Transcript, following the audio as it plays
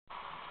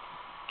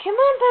Come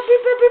on,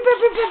 puppies.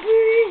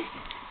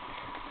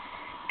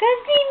 Come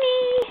see me.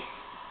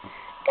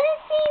 Come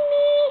see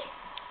me.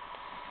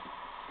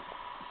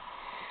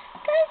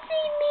 Come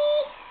see me.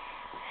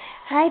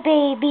 Hi,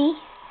 baby.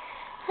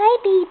 Hi,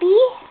 baby.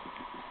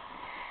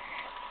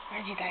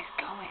 Where's you guys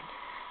going?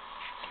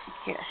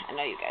 Here, I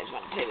know you guys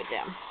want to play with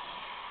them.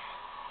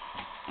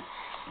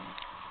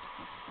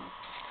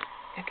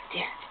 Look at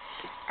that.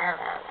 Arr,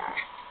 arr, arr.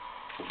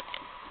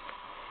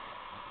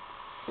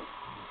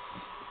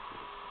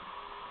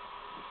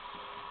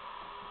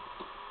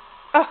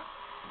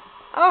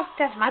 Oh,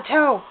 that's my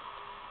toe.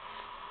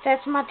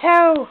 That's my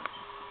toe.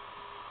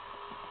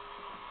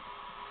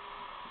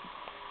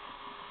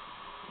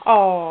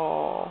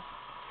 Oh.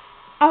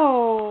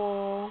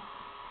 Oh.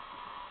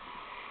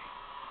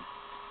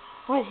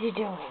 What's he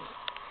doing?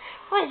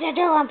 What's he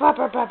doing,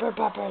 puppers? Rah,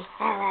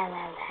 rah, rah,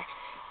 rah.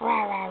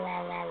 Rah, rah,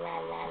 rah, rah, rah,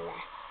 rah,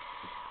 rah.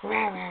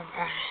 Rah, rah,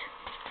 rah.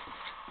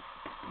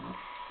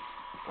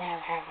 Rah,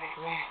 rah, rah,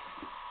 rah.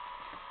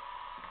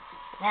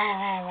 Rah,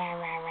 rah, rah,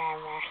 rah, rah,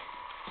 rah.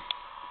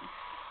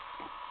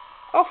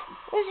 Oh,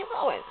 where's he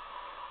going?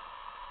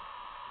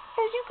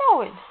 Where's he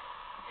going?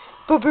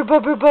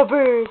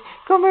 Bubber.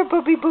 Come here,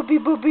 puppy. Come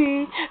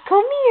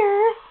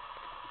here.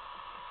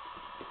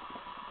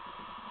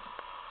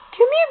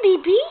 Come here,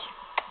 baby.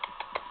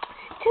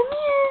 Come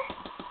here.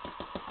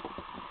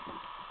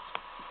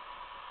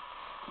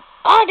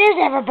 Oh, there's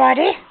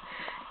everybody.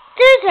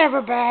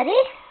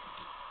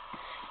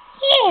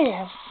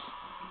 Yes.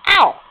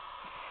 Ow.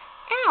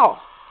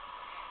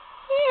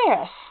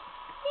 Yes.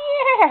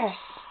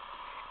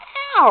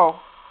 Ow.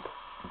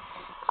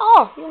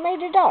 Oh, you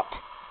made it up.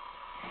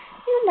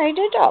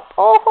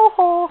 Oh, ho,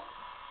 ho.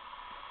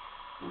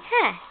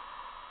 Hi.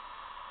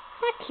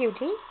 Hi,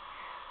 cutie.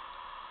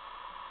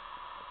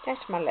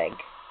 That's my leg.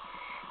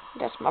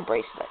 That's my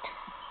bracelet.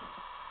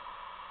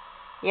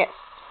 Yes.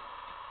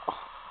 Oh.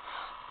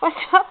 What's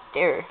up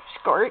there,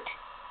 skirt?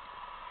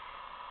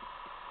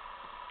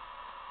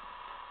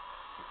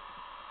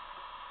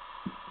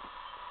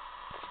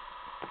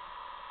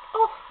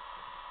 Oh,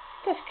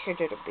 that's cute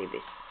little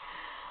babies.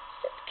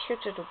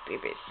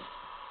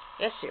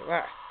 Yes, you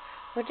are.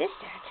 What is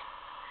that?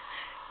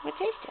 Let's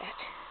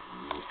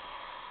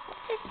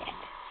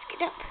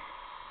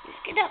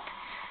get up.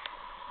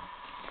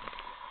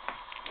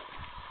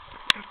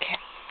 Okay.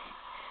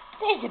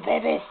 There's the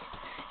babies.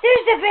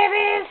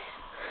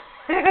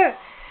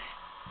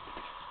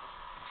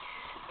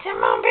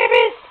 Come on,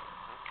 babies.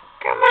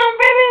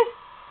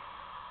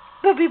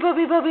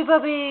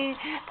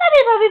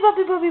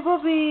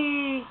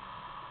 Bubby.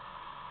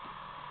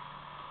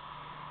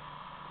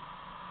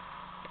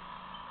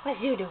 What's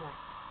you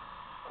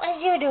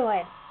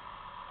doing?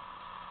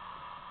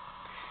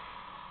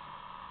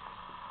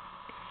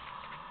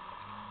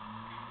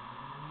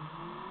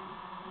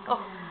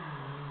 Oh,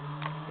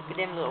 look at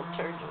them little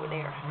turds over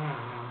there.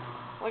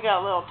 We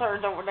got little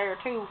turds over there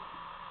too.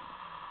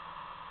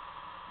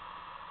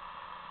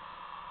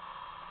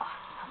 Oh,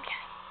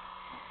 okay.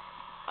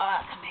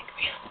 Come back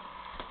here.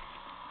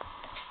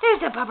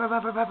 There's the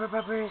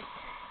puppers.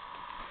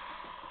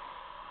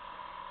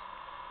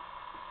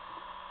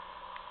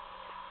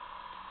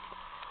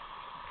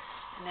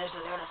 And there's the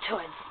little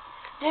twins.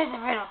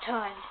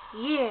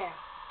 Yeah.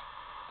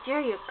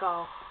 There you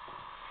go.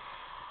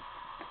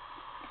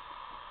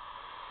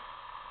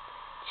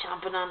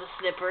 Chomping on the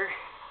slipper.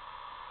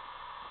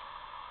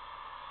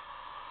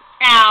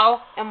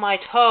 Ow! And my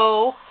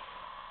toe.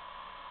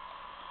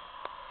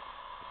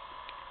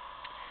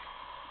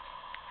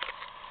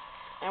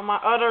 And my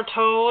other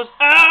toes.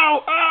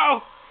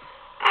 Ow!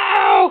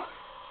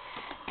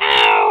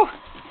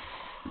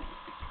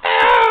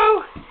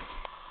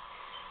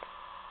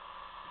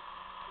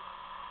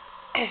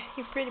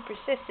 You're pretty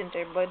persistent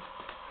there, bud.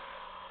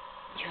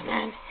 You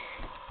man.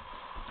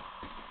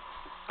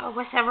 Oh,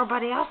 what's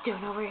everybody else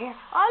doing over here?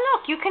 Oh,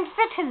 look, you can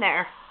fit in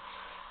there.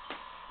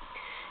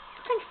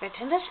 You can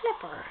fit in the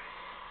slipper.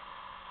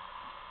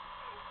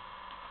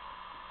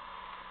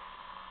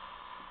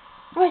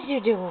 What's you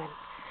doing?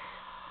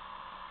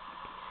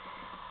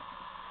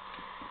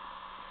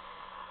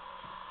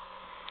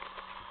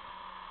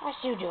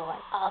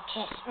 Oh,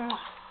 kiss.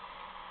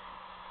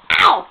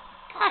 Ow!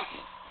 Gosh.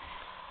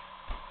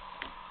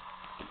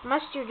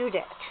 Must you do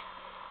that?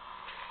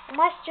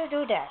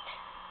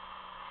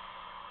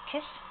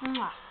 Kiss.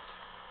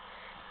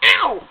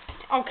 Ow!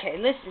 Okay,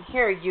 listen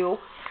here, you.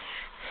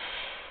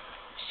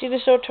 See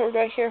this old toad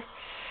right here?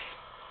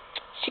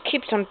 She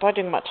keeps on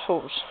biting my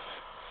toes.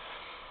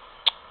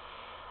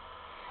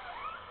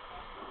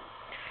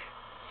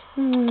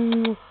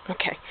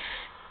 Okay.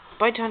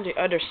 Bite on the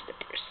other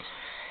slippers.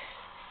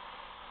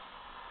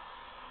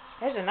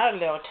 There's another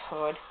little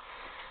toad.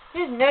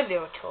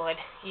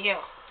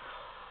 Yeah.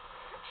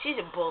 She's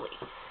a bully.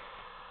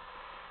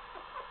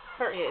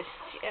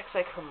 She acts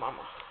like her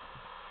mama.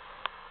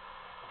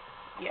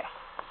 Yeah.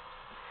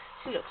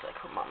 She looks like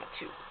her mama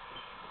too.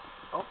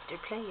 Oh, they're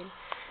playing.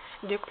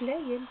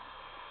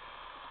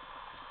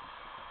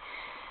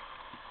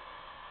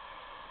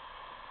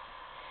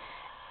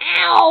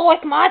 Ow,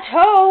 with my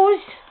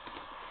toes.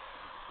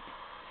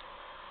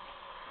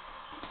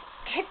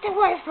 Get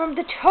away from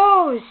the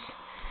toes.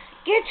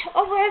 Get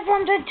away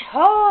from the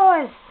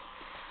toes.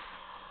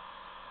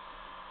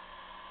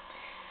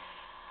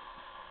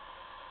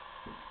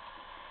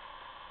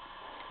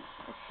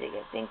 Let's see,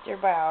 I think they're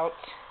going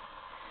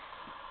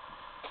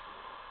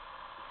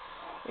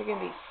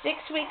to be 6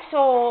 weeks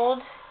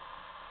old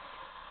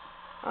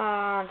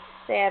on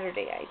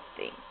Saturday, I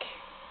think.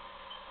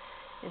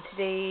 And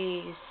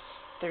today's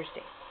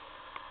Thursday.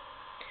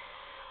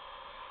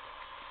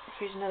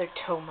 Here's another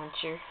toe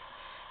muncher.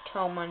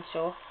 Toe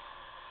muncher.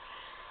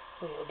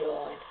 What are you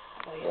doing?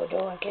 What are you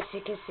doing?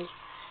 Kissy, kissy.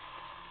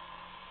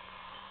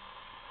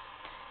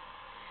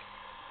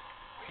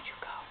 Where'd you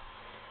go?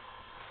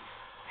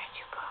 Where'd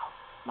you go?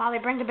 Molly,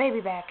 bring the baby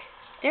back.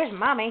 There's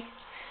Mommy.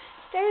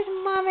 There's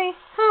Mommy.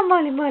 Oh,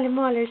 Molly, Molly,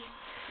 Mollers.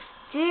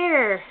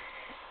 Dear.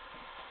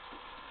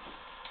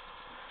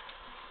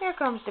 Here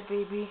comes the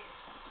baby.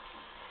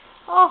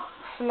 Oh,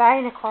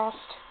 flying across.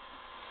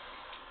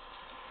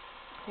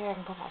 Here, I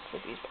can put my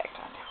slippies back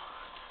on now.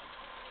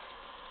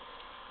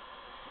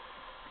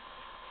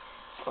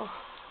 Oh,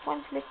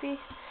 one slippy.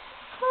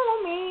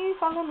 Follow me,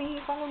 follow me,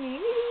 follow me.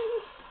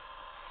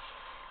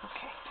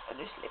 Okay,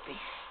 other slippy.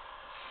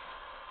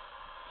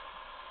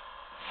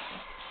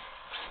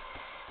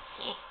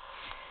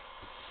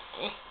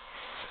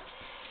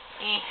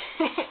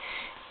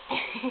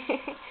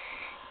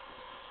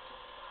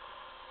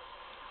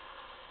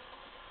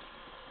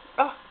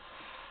 Oh.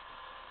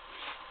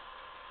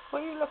 What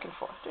are you looking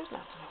for? There's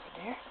nothing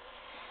over there.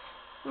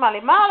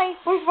 Molly, Molly,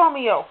 where's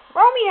Romeo?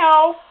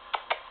 Romeo!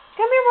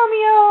 Come here,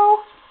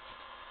 Romeo!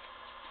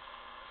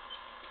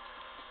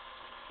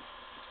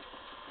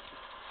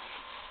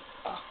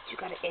 Oh, you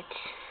got an itch.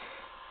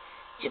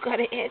 You got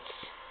an itch.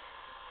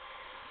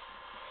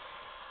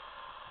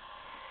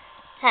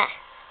 Ha.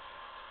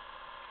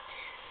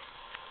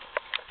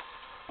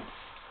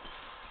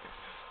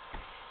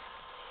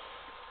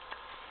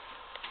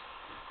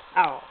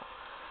 Oh.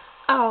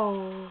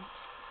 Oh.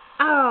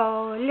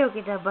 Oh, look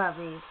at the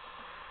puppies.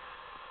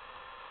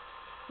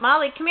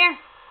 Molly, come here.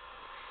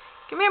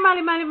 Come here,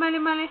 Molly, Molly, Molly,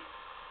 Molly.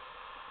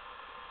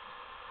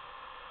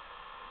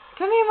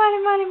 Come here, Molly,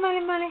 Molly,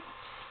 Molly, Molly.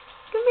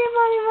 Come here,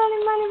 Molly, Molly,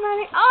 Molly,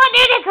 Molly. Oh,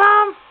 there they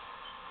come.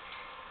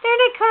 There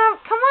they come.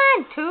 Come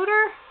on,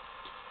 Tudor.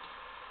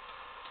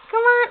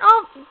 Come on.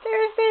 Oh,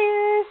 there he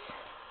is.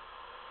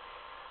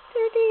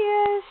 There he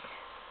is.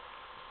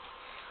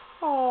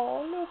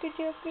 Oh, look at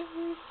your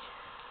babies.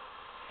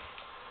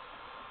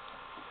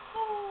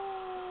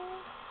 Oh.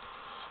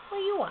 What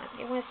do you want?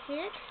 You want to see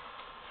it?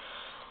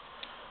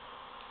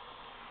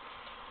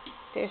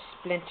 There's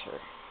Splinter.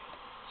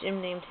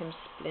 Jim named him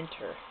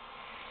Splinter.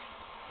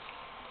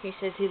 He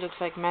says he looks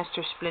like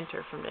Master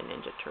Splinter from the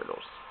Ninja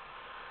Turtles.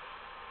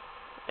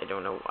 I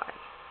don't know why.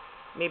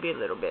 Maybe a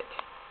little bit.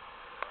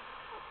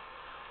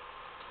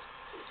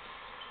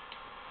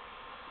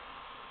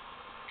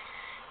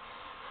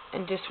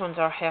 And this one's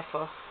our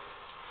heifer.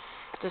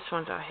 This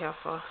one's our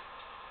heifer.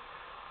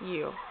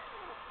 You.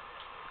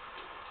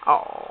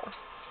 Oh.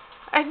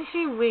 And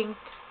she winked.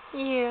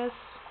 Yes.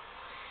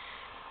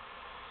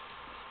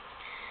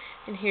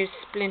 And here's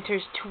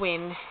Splinter's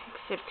twin,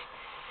 except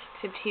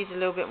he's a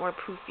little bit more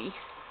poofy.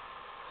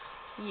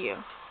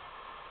 Yeah.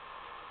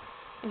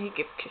 And he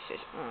gives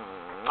kisses.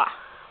 Mwah.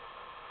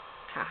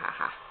 Ha ha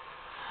ha.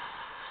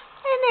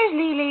 And there's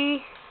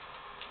Lily.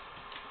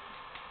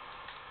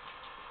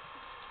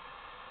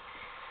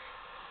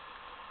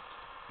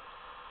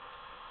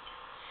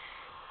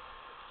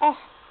 Oh.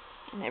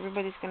 And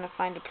everybody's gonna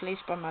find a place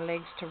by my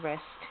legs to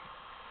rest.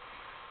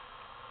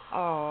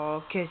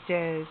 Oh,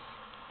 kisses.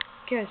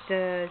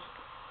 Kisses.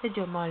 Here's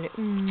your Molly.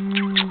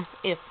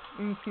 If.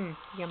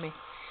 Yummy.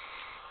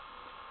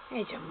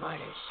 Here's your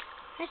mothers.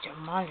 Here's your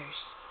mothers.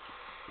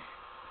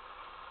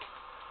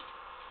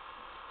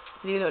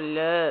 Lilo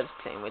loves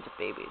playing with the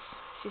babies.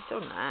 She's so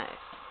nice.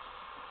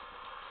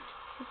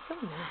 She's so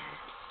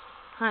nice.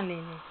 Huh,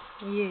 Lily?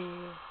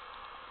 Yeah.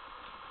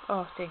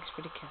 Oh, thanks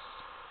for the kiss.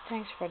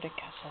 Thanks for the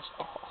kisses.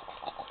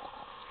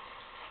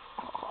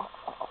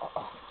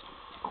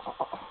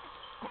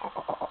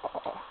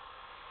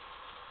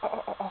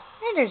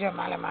 Hey, there's your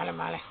Molly, Molly,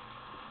 Molly.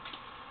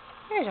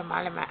 There's your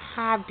Molly, Molly.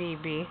 Hi,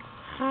 baby.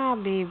 Hi,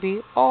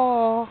 baby.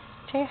 Oh,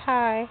 say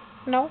hi.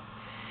 No?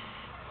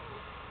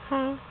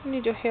 Huh? You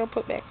need your hair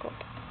put back up.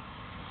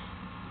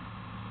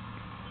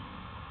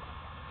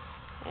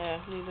 Yeah,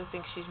 Lila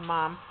thinks she's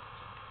mom.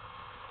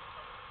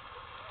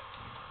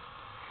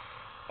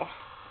 Oh,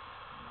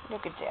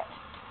 look at that.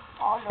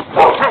 Oh, look at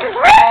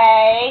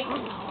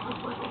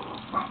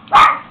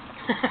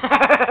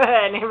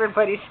that. And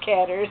everybody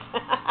scatters.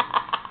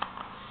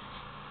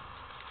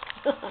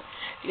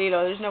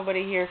 Lilo, there's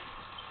nobody here.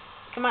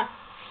 Come on.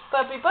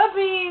 Puppy,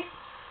 puppies.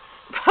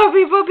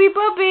 Puppy, puppy,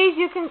 puppies.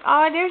 You can.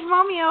 Oh, there's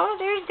Mommy. Oh,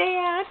 there's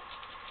Dad.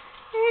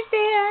 There's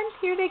Dad.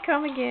 Here they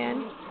come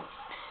again.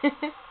 Come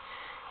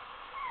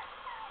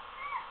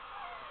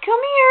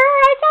here.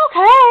 It's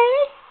okay.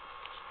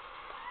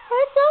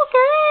 It's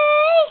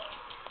okay.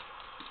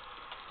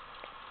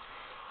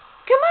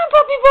 Come on,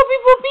 puppy, puppy,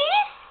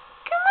 puppies.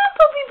 Come on,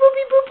 puppy,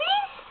 puppy,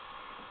 puppies.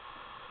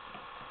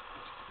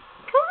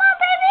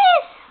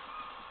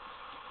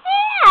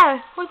 Yeah,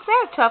 what's the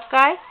matter, tough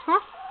guy? Huh?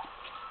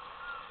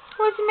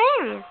 What's the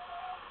matter?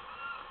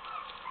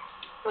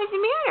 What's the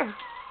matter?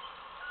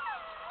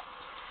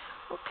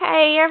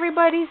 Okay,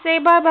 everybody say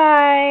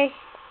bye-bye.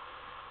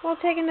 We'll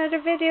take another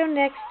video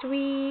next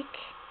week.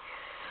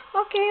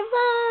 Okay,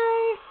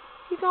 bye.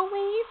 You gonna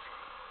leave?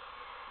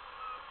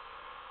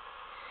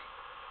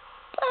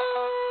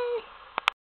 Bye.